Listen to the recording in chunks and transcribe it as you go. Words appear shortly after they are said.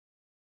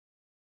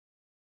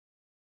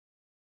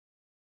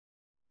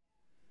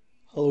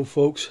Hello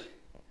folks,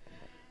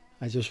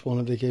 I just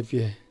wanted to give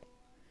you a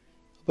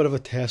bit of a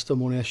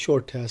testimony, a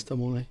short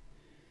testimony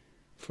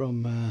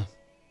from a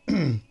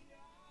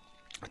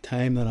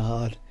time that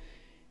I had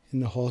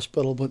in the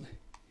hospital. But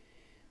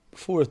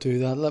before I do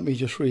that, let me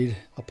just read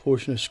a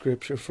portion of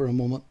scripture for a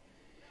moment.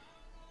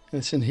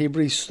 It's in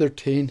Hebrews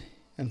 13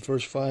 and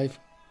verse 5.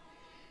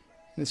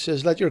 And it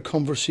says, "Let your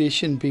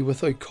conversation be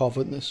without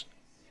covetousness,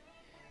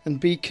 and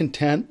be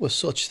content with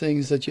such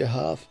things that you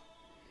have.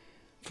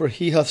 For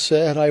he hath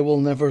said, I will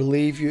never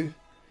leave you,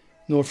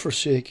 nor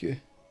forsake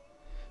you.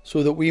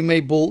 So that we may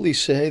boldly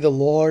say, the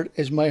Lord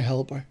is my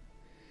helper,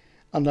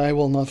 and I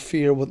will not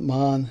fear what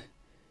man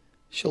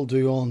shall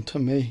do unto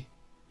me."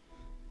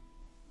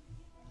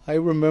 I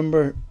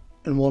remember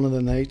in one of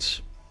the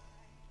nights,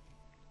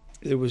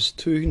 there was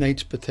 2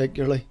 nights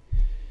particularly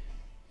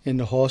in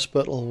the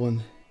hospital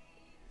when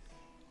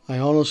I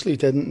honestly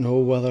didn't know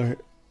whether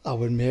I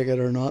would make it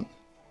or not.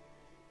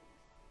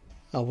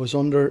 I was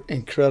under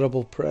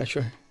incredible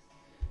pressure,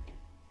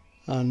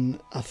 and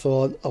I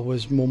thought I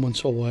was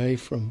moments away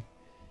from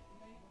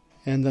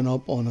ending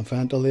up on a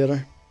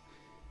ventilator,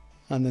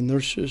 and the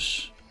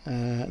nurses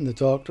and the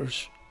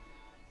doctors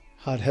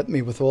had hit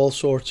me with all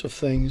sorts of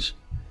things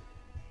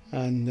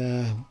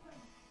and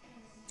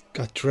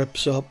got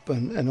drips up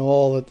and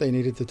all that they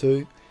needed to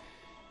do.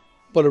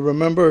 But I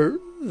remember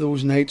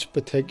those nights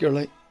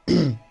particularly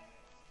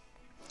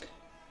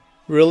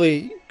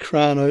really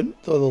crying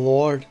out to the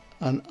Lord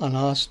and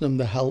asking him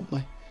to help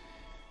me,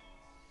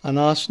 and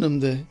asking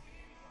him to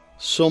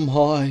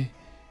somehow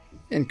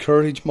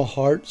encourage my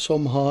heart,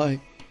 somehow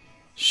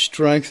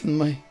strengthen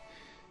me,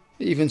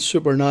 even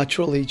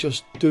supernaturally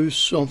just do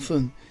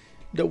something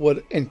that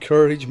would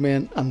encourage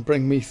me and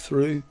bring me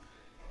through.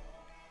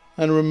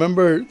 And I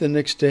remember the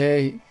next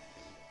day,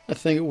 I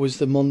think it was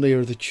the Monday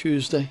or the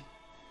Tuesday,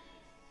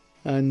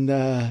 and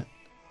I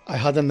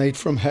had a night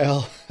from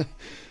hell.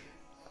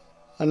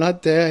 And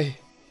that day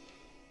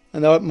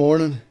and that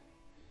morning,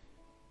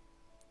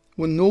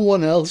 when no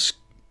one else,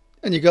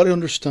 and you got to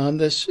understand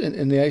this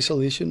in the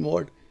isolation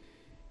ward,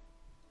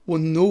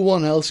 when no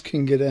one else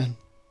can get in,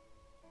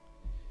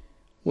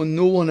 when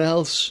no one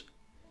else,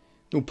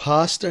 no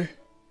pastor,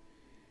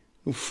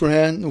 no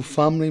friend, no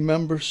family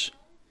members,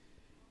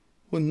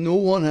 when no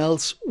one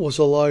else was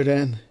allowed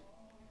in,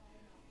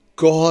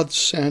 God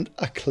sent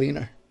a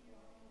cleaner.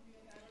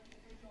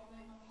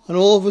 And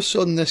all of a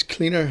sudden this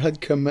cleaner had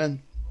come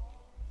in,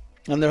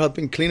 and there had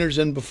been cleaners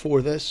in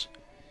before this.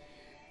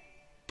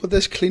 But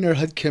this cleaner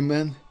had come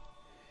in,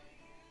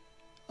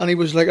 and he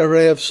was like a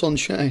ray of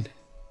sunshine.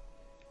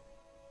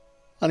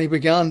 And he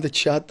began to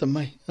chat to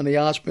me, and he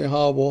asked me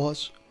how I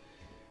was.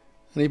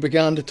 And he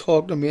began to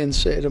talk to me and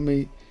say to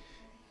me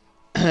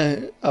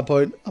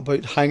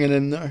about hanging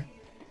in there.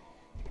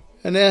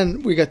 And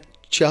then we got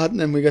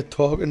chatting and we got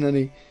talking,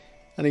 and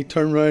he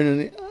turned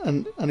around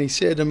and he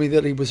said to me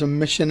that he was a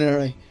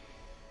missionary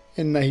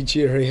in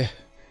Nigeria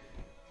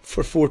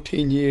for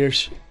 14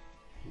 years.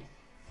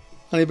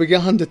 And he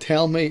began to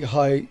tell me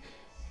how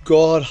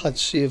God had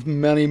saved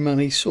many,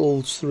 many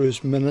souls through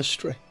his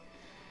ministry,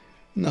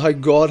 and how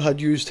God had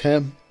used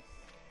him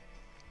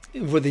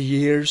over the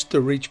years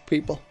to reach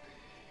people.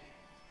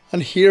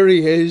 And here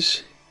he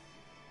is,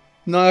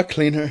 now a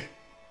cleaner,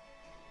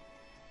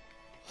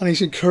 and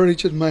he's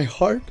encouraging my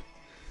heart.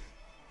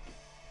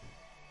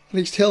 And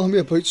he's telling me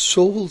about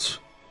souls,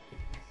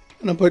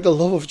 and about the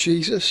love of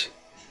Jesus,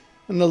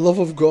 and the love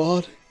of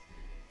God.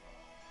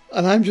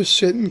 And I'm just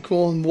sitting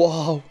going,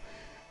 wow.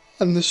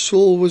 And the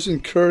soul was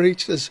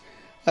encouraged as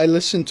I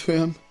listened to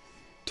him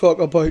talk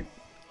about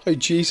how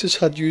Jesus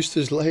had used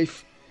his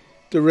life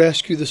to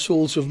rescue the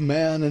souls of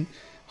men, and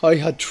how he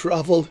had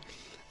travelled.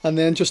 And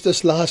then just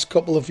this last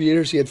couple of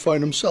years, he had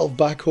found himself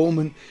back home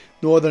in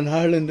Northern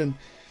Ireland. And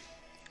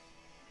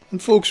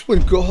folks,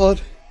 when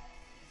God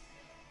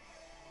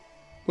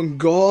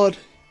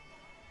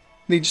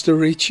needs to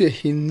reach you,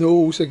 he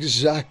knows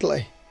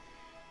exactly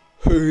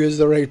who is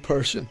the right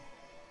person.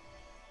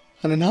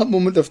 And in that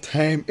moment of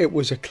time, it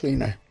was a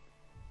cleaner.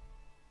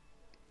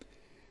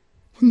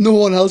 When no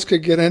one else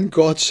could get in,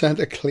 God sent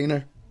a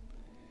cleaner.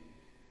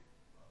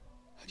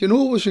 You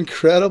know what was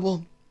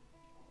incredible?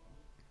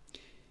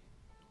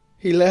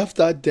 He left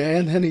that day,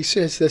 and then he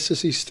says this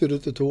as he stood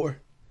at the door.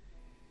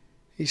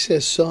 He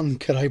says, "Son,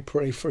 could I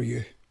pray for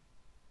you?"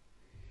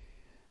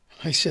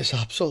 And I says,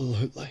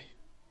 "Absolutely."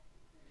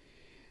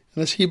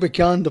 And as he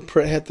began to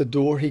pray at the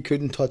door, he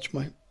couldn't touch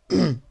me.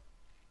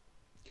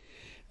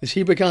 As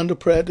he began to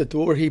pray at the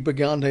door, he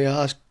began to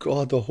ask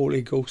God, the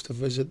Holy Ghost, to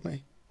visit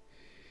me.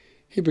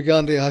 He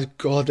began to ask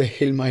God to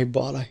heal my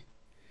body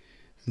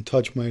and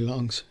touch my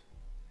lungs.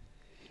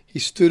 He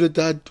stood at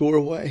that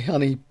doorway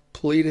and he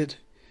pleaded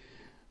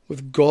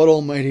with God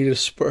Almighty to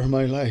spare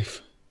my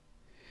life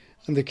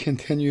and to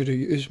continue to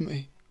use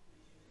me.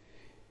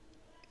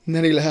 And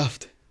then he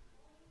left.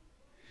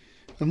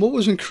 And what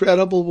was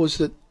incredible was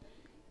that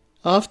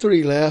after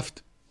he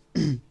left,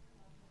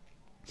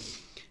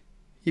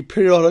 he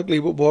periodically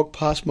would walk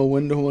past my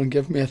window and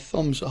give me a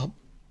thumbs up.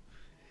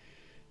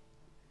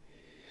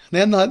 And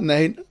then that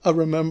night, I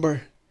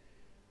remember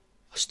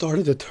I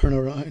started to turn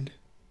around.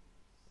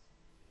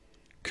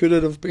 Could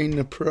it have been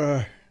the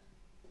prayer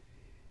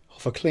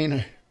of a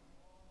cleaner?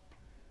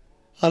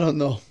 I don't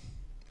know.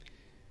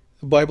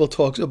 The Bible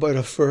talks about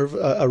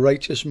a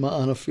righteous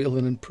man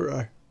availing in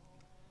prayer.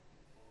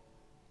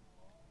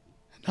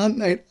 And that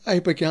night I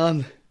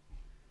began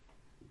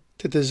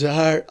to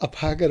desire a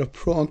packet of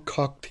prawn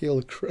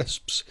cocktail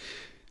crisps,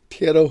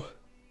 potato.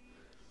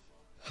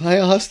 And I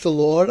asked the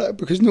Lord,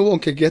 because no one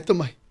could get to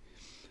me.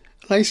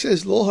 And I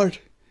says, Lord,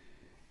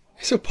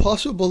 is it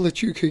possible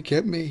that you could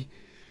get me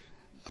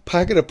a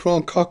packet of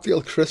prawn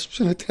cocktail crisps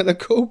and a tin of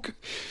Coke?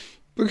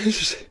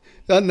 Because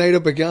that night I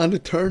began to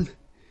turn.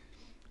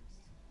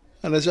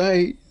 And as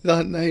I,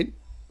 that night,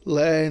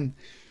 lay and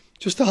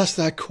just asked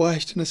that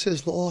question, I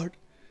says, Lord,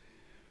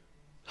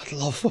 I'd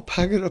love a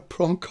packet of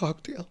prawn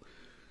cocktail.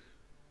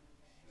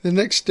 The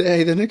next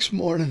day, the next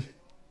morning,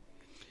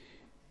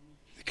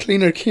 the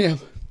cleaner came.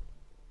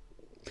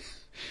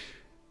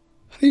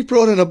 And he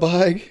brought in a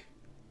bag.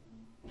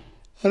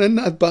 And in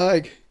that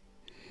bag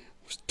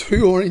was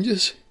 2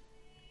 oranges,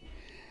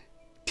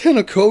 tin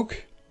of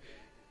Coke,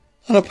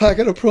 and a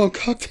packet of prawn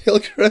cocktail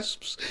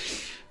crisps.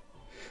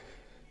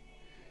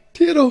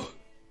 Tato,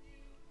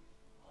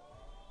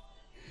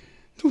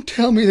 don't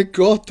tell me that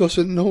God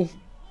doesn't know.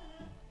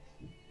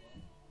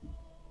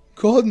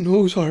 God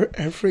knows our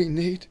every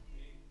need.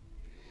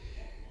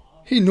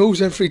 He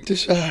knows every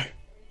desire.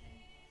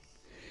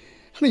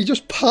 And he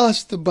just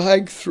passed the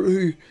bag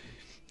through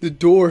the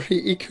door.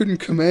 He couldn't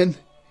come in.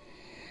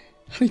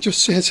 And he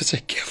just says it's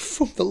a gift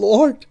from the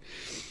Lord.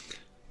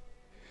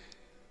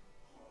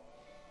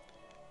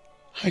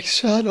 I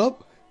sat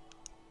up.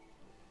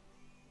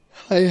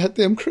 I had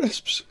them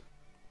crisps.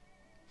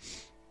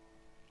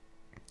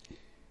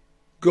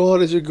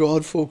 God is a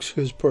God, folks,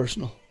 who is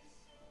personal.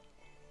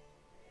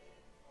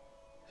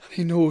 And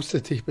he knows the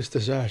deepest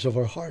desires of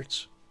our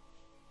hearts.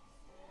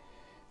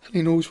 And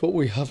he knows what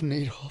we have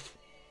need of.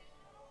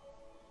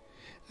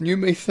 And you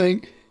may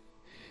think,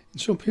 and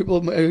some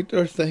people may out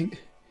there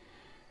think,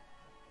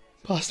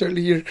 Pastor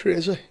Lee, you're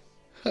crazy.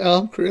 I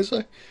am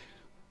crazy.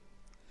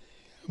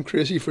 I'm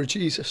crazy for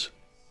Jesus.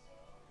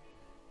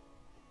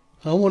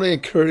 I want to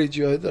encourage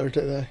you out there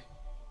today.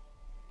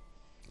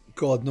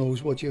 God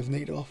knows what you have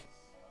need of.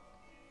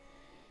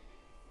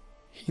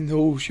 He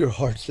knows your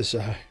heart's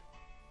desire.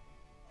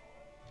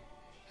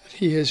 And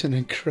he is an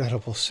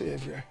incredible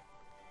Saviour,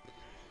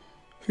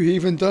 who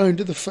even down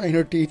to the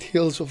finer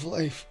details of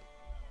life,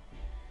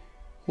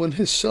 when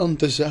his son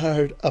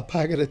desired a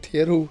packet of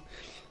potato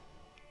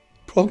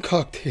prawn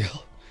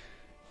cocktail,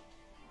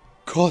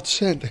 God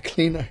sent a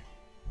cleaner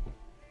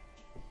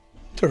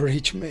to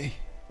reach me.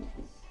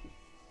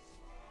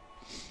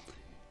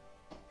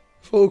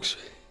 Folks,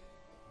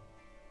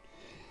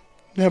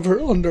 never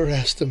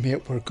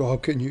underestimate where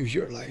God can use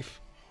your life.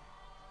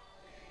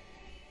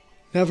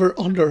 Never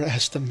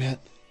underestimate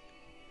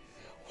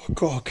what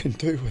God can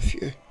do with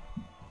you.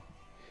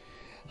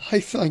 I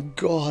thank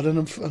God, and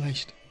I'm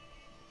finished.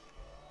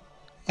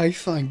 I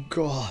thank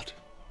God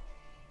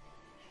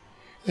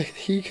that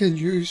he can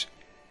use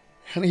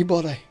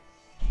anybody,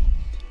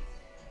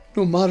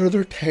 no matter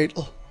their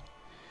title,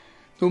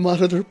 no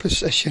matter their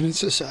position in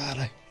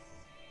society.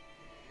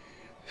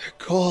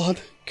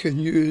 God can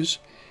use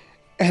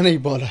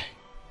anybody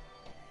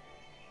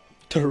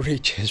to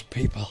reach his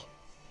people.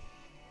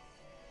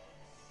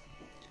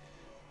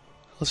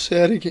 I'll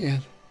say it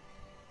again.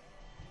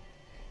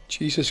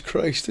 Jesus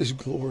Christ is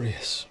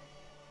glorious.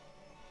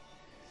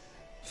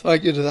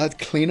 Thank you to that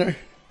cleaner.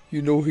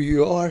 You know who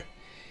you are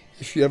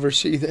if you ever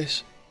see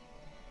this.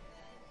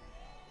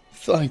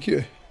 Thank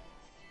you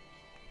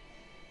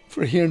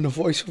for hearing the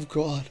voice of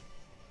God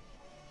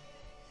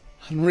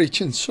and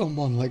reaching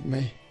someone like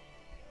me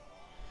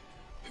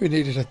who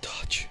needed a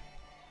touch.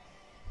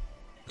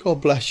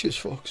 God bless you,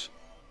 folks.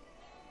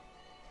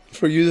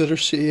 For you that are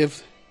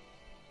saved,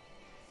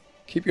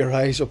 keep your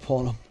eyes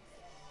upon him.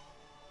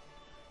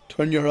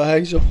 Turn your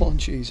eyes upon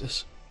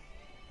Jesus.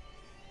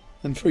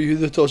 And for you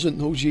that doesn't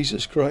know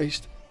Jesus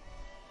Christ,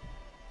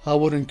 I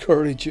would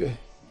encourage you,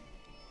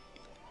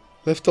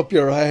 lift up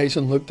your eyes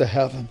and look to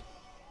heaven.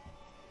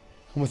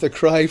 And with a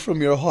cry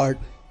from your heart,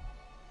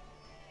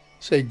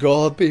 say,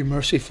 God, be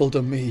merciful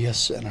to me, a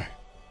sinner.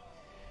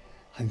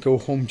 And go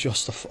home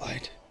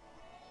justified,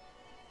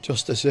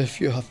 just as if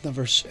you have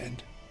never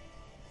sinned.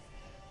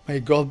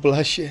 May God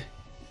bless you.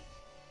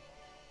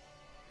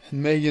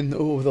 And may you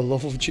know the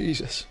love of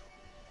Jesus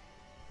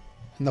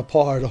and the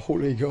power of the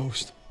Holy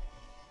Ghost.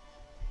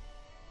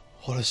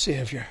 What a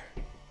Saviour.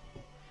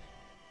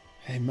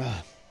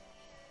 Amen.